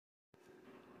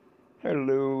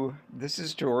Hello, this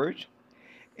is George,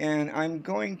 and I'm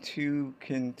going to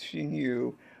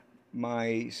continue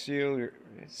my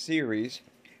series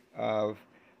of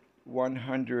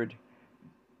 100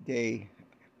 day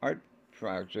art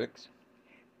projects.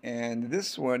 And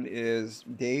this one is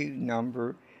day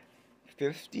number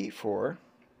 54,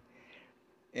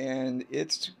 and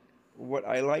it's what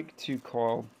I like to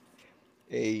call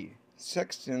a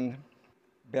sexton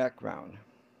background.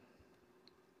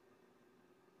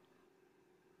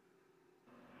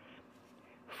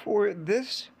 For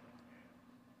this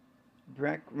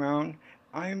background,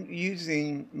 I'm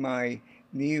using my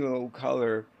Neo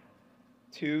color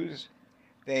twos.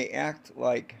 They act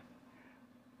like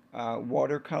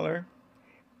watercolor,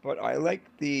 but I like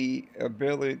the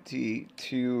ability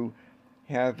to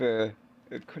have a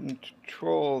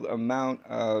controlled amount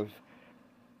of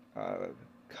uh,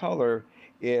 color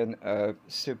in a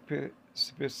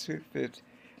specific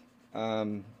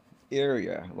um,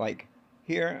 area. Like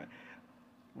here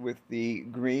with the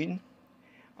green,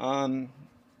 um,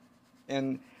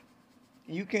 and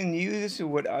you can use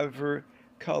whatever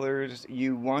colors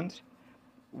you want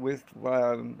with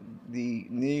the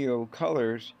neo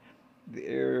colors.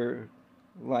 They're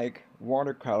like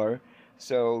watercolor,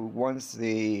 so once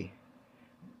the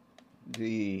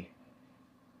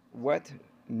wet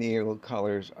neo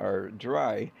colors are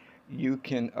dry, you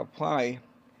can apply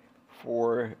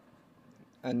for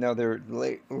another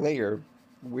layer,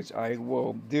 which I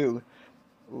will do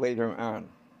later on.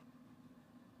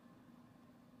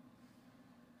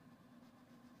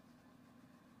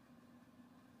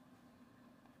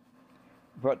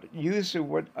 But use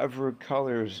whatever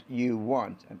colors you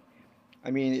want. I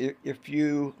mean, if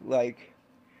you like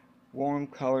warm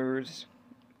colors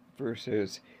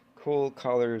versus cool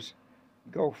colors,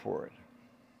 go for it.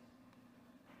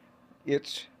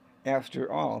 It's,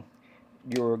 after all,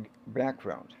 your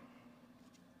background.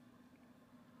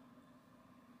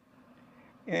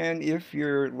 And if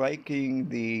you're liking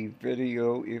the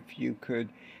video, if you could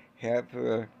have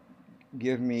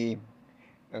give me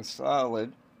a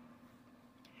solid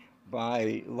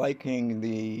by liking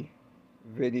the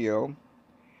video,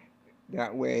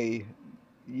 that way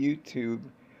YouTube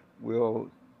will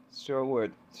show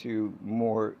it to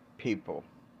more people.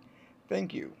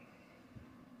 Thank you.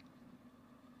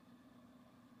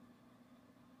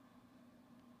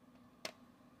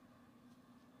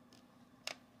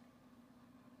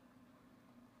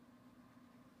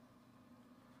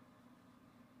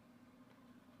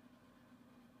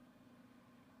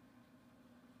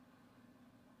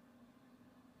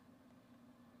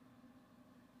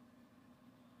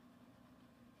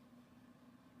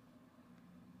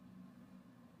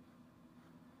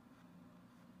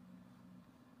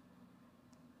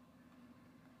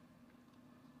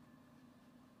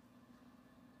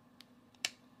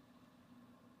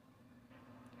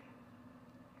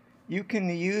 You can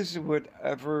use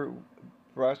whatever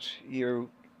brush you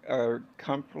are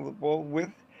comfortable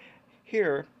with.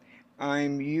 Here,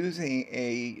 I'm using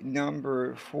a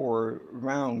number 4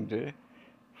 round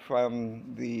from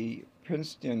the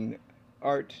Princeton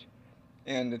art,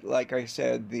 and like I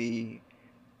said, the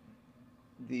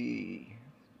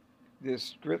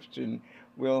description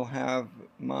will have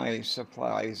my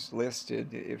supplies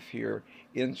listed if you're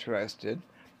interested.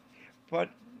 But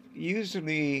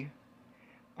usually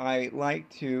I like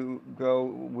to go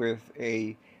with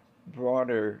a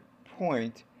broader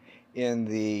point in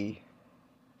the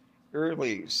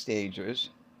early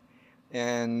stages,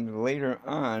 and later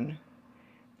on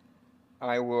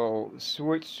I will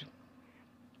switch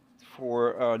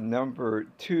for a number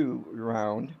 2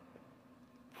 round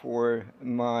for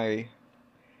my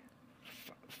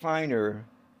finer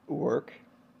work,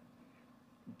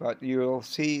 but you'll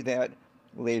see that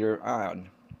later on.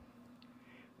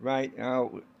 Right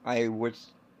now, I was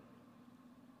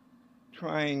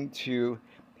trying to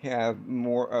have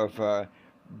more of a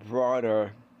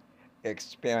broader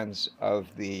expanse of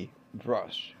the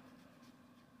brush.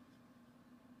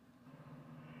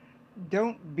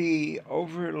 Don't be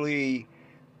overly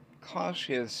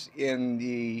cautious in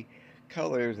the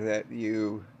colors that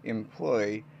you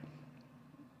employ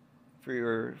for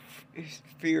your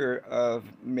fear of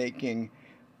making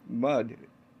mud,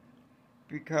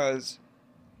 because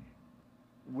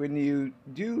when you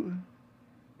do,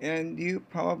 and you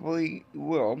probably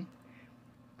will,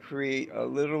 create a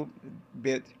little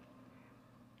bit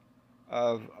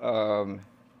of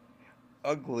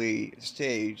ugly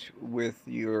stage with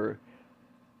your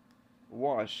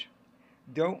wash,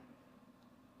 don't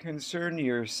concern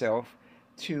yourself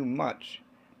too much,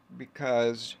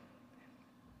 because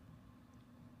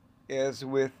as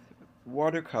with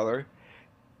watercolor,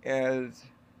 as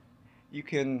You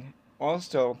can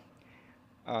also,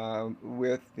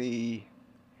 with the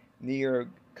near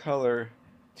color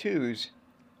 2s,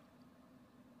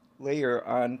 layer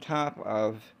on top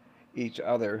of each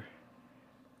other.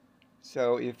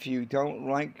 So if you don't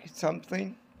like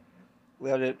something,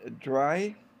 let it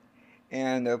dry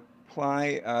and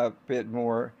apply a bit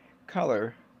more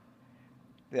color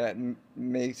that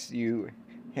makes you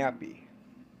happy.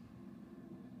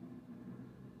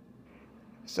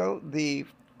 So the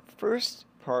first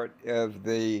part of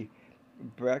the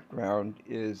background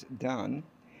is done.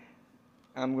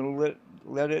 I'm going to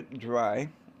let it dry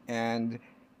and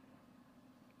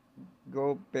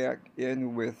go back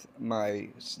in with my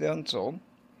stencil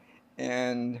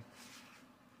and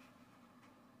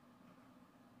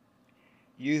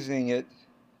using it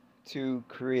to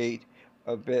create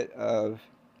a bit of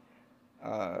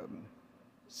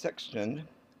section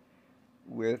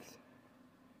within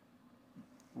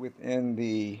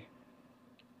the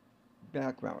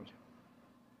background.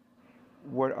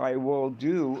 What I will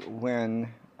do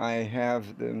when I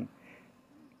have them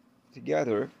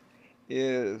together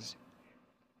is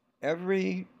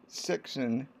every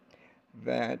section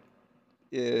that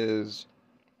is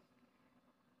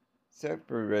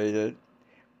separated,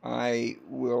 I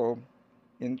will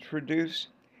introduce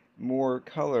more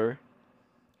color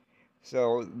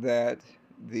so that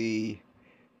the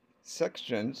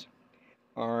sections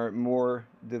are more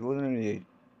delineated.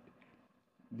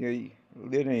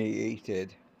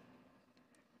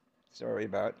 Sorry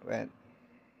about that.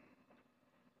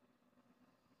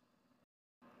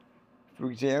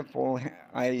 For example,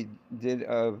 I did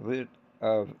a bit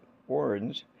of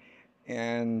orange,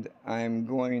 and I'm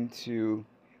going to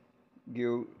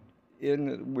go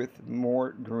in with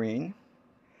more green.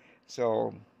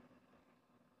 So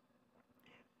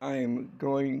I'm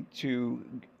going to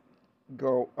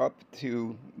go up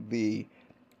to the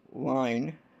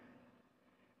line,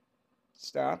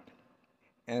 stop,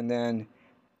 and then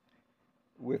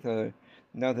with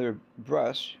another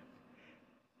brush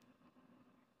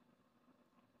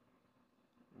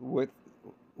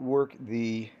work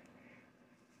the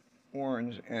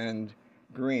orange and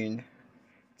green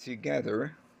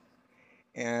together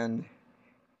and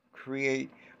create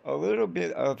a little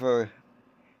bit of a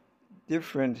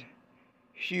different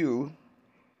hue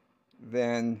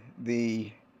than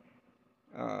the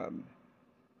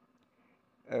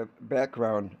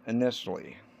background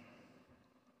initially.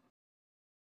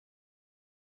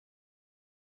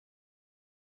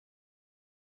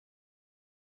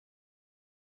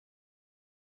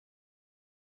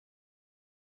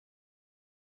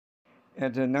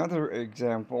 And another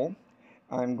example,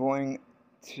 I'm going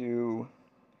to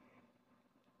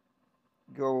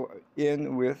go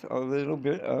in with a little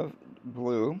bit of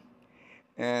blue,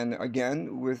 and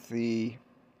again with the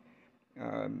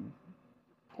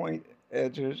point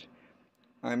edges,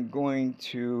 I'm going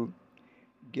to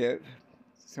give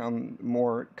some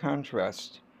more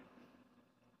contrast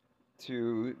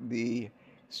to the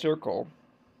circle.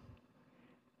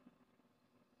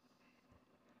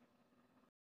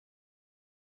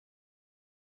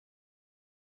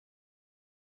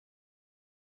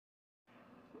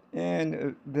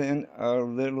 And then a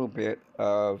little bit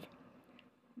of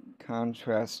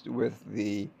contrast with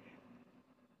the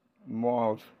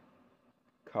mauve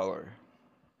color.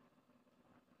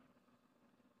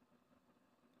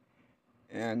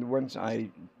 And once I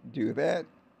do that,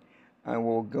 I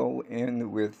will go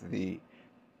in with the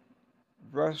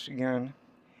brush again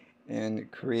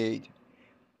and create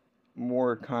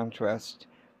more contrast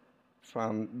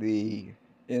from the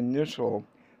initial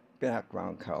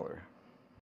background color.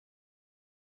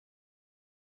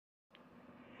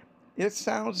 It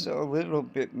sounds a little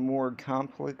bit more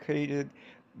complicated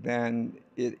than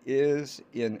it is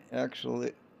in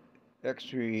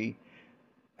actuality,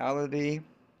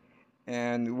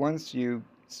 and once you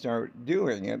start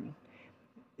doing it,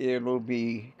 it'll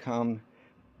become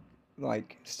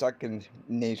like second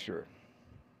nature.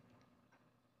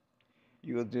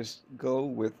 You'll just go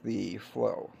with the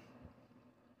flow.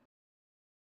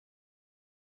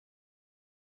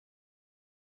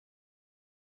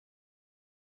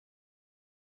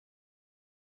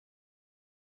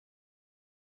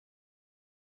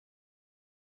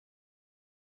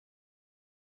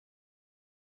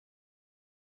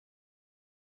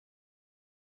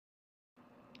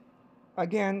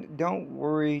 Again, don't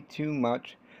worry too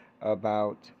much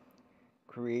about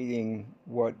creating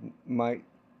what might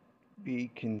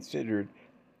be considered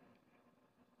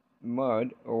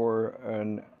mud or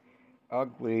an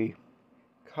ugly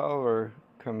color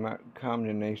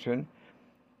combination.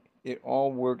 It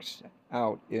all works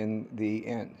out in the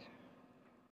end.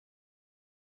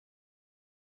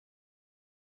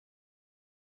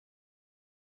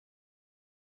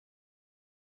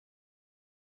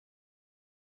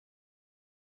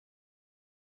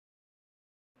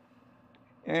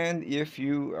 And if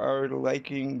you are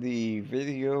liking the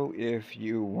video, if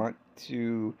you want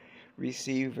to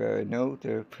receive a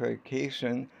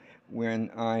notification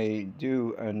when I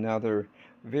do another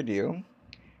video,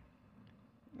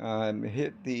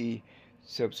 hit the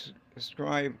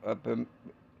subscribe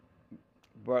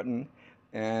button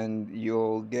and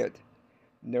you'll get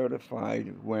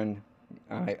notified when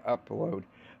I upload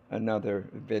another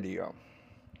video.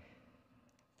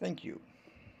 Thank you.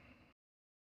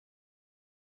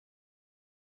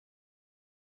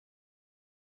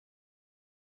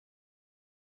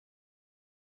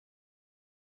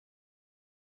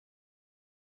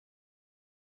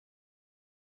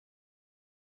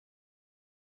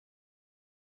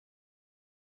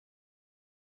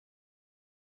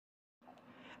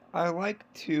 I like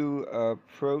to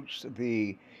approach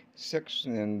the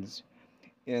sections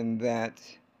in that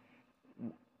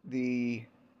the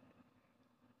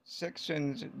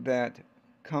sections that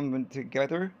come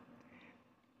together,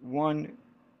 one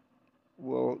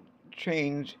will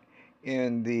change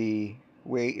in the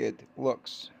way it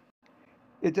looks.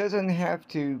 It doesn't have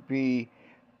to be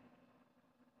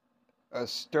a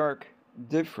stark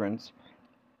difference.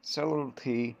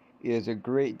 Subtlety is a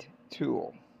great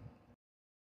tool.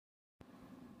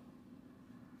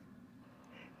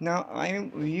 Now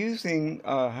I'm using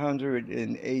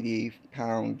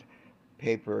 180-pound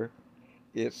paper.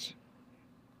 It's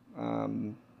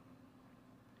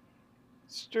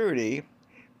sturdy,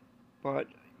 but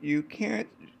you can't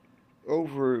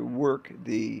overwork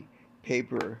the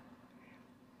paper.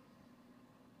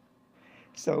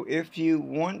 So if you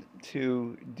want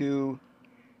to do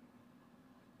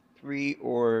 3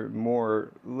 or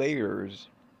more layers,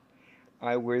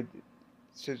 I would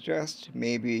suggest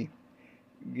maybe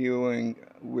going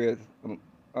with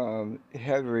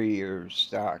heavier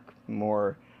stock,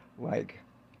 more like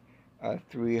a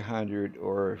 300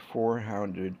 or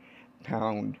 400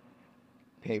 pound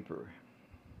paper.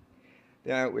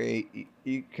 That way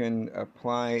you can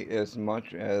apply as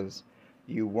much as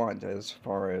you want as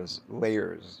far as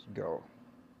layers go.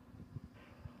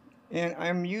 And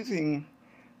I'm using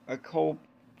a cold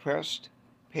pressed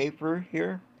paper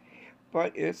here,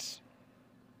 but it's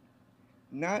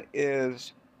not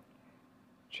as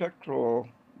checkable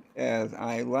as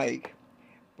I like,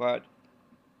 but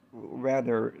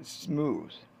rather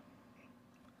smooth.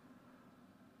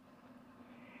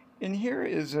 And here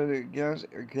is an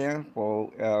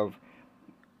example of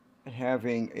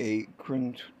having a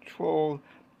controlled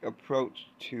approach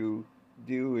to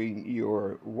doing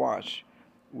your wash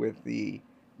with the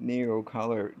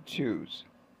Neocolor tubes.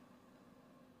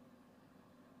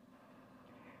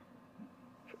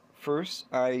 First,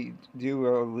 I do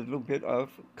a little bit of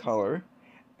color,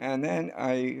 and then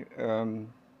I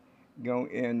go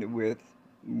in with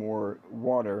more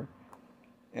water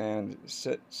and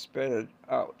spread it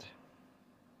out.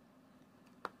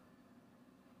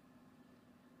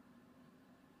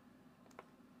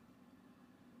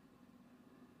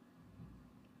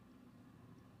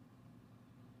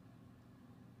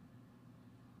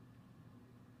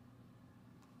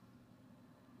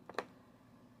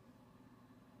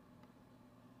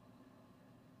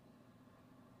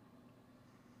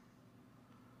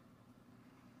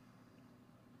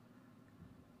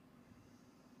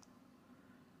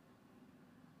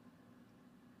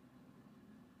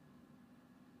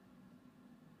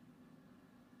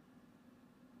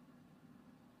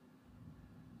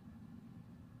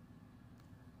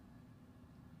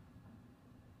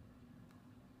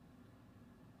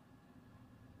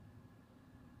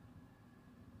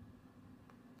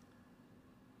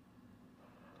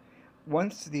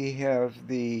 Once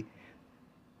the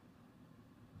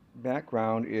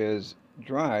background is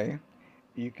dry,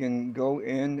 you can go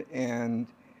in and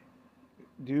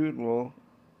doodle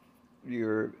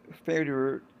your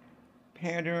favorite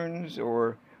patterns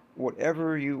or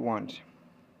whatever you want.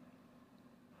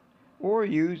 Or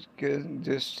you can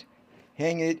just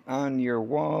hang it on your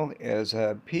wall as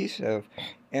a piece of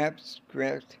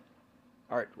abstract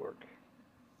artwork.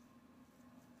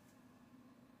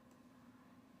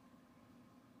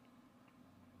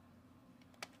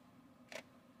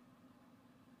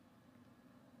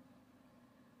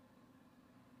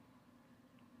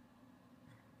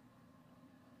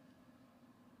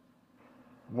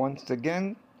 Once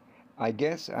again, I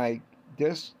guess I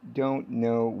just don't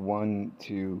know when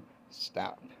to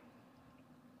stop.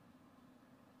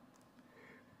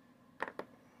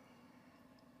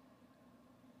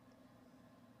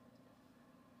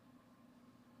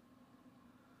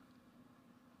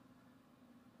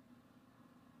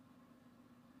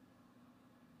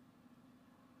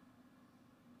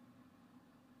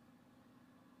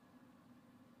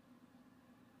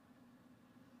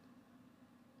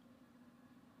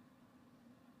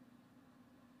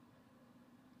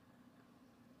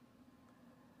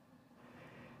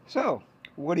 So,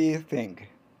 what do you think?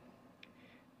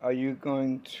 Are you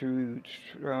going to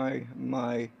try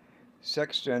my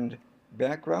sectioned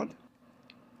background?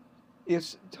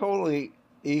 It's totally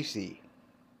easy.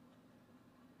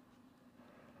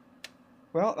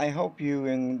 Well, I hope you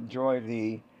enjoy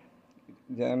the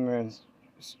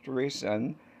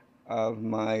demonstration of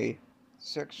my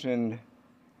sectioned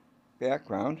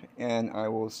background, and I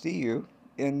will see you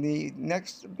in the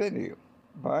next video.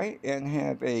 Bye, and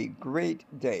have a great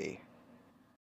day.